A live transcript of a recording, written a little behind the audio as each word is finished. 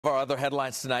Our other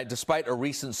headlines tonight, despite a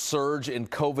recent surge in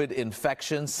COVID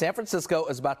infections, San Francisco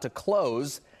is about to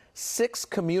close 6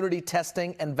 community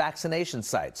testing and vaccination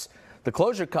sites. The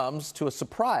closure comes to a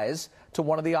surprise to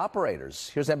one of the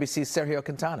operators. Here's NBC's Sergio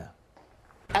Quintana.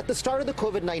 At the start of the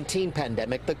COVID-19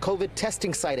 pandemic, the COVID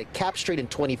testing site at Cap Street and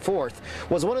 24th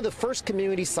was one of the first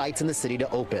community sites in the city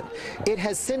to open. It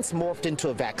has since morphed into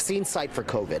a vaccine site for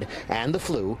COVID and the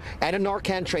flu and a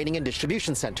Narcan training and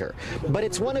distribution center. But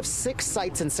it's one of 6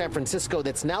 sites in San Francisco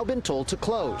that's now been told to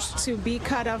close. To be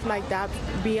cut off like that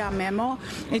via memo,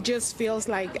 it just feels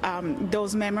like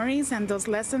those memories and those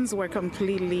lessons were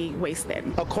completely wasted.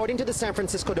 According to the San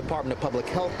Francisco Department of Public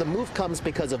Health, the move comes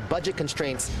because of budget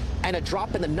constraints and a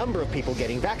drop in the number of people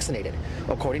getting vaccinated.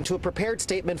 According to a prepared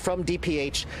statement from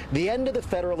DPH, the end of the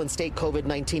federal and state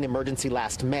COVID-19 emergency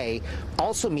last May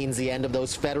also means the end of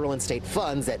those federal and state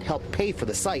funds that help pay for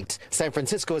the site. San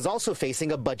Francisco is also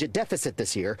facing a budget deficit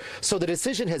this year, so the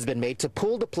decision has been made to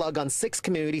pull the plug on 6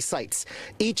 community sites.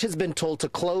 Each has been told to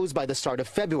close by the start of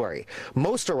February.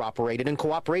 Most are operated in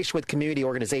cooperation with community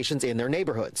organizations in their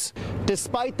neighborhoods.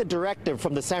 Despite the directive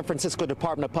from the San Francisco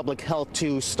Department of Public Health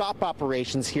to stop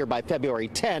operations here by February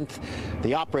 10th,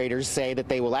 the operators say that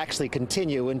they will actually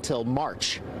continue until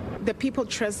March. The people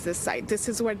trust this site. This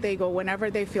is where they go whenever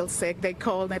they feel sick. They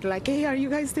call and they're like, hey, are you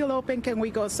guys still open? Can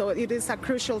we go? So it is a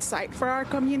crucial site for our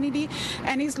community,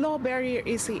 and it's low barrier,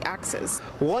 easy access.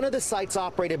 One of the sites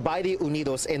operated by the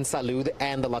Unidos en Salud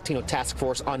and the Latino Task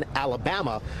Force on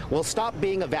Alabama will stop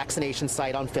being a vaccination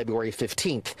site on February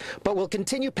 15th, but will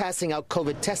continue passing out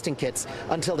COVID testing kits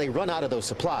until they run out of those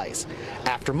supplies.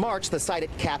 After March, the site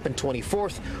at Cap and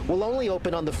 24th will only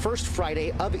open on the first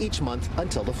Friday of each month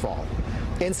until the fall.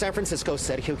 In San Francisco,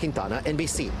 Sergio Quintana,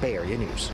 NBC Bay Area News.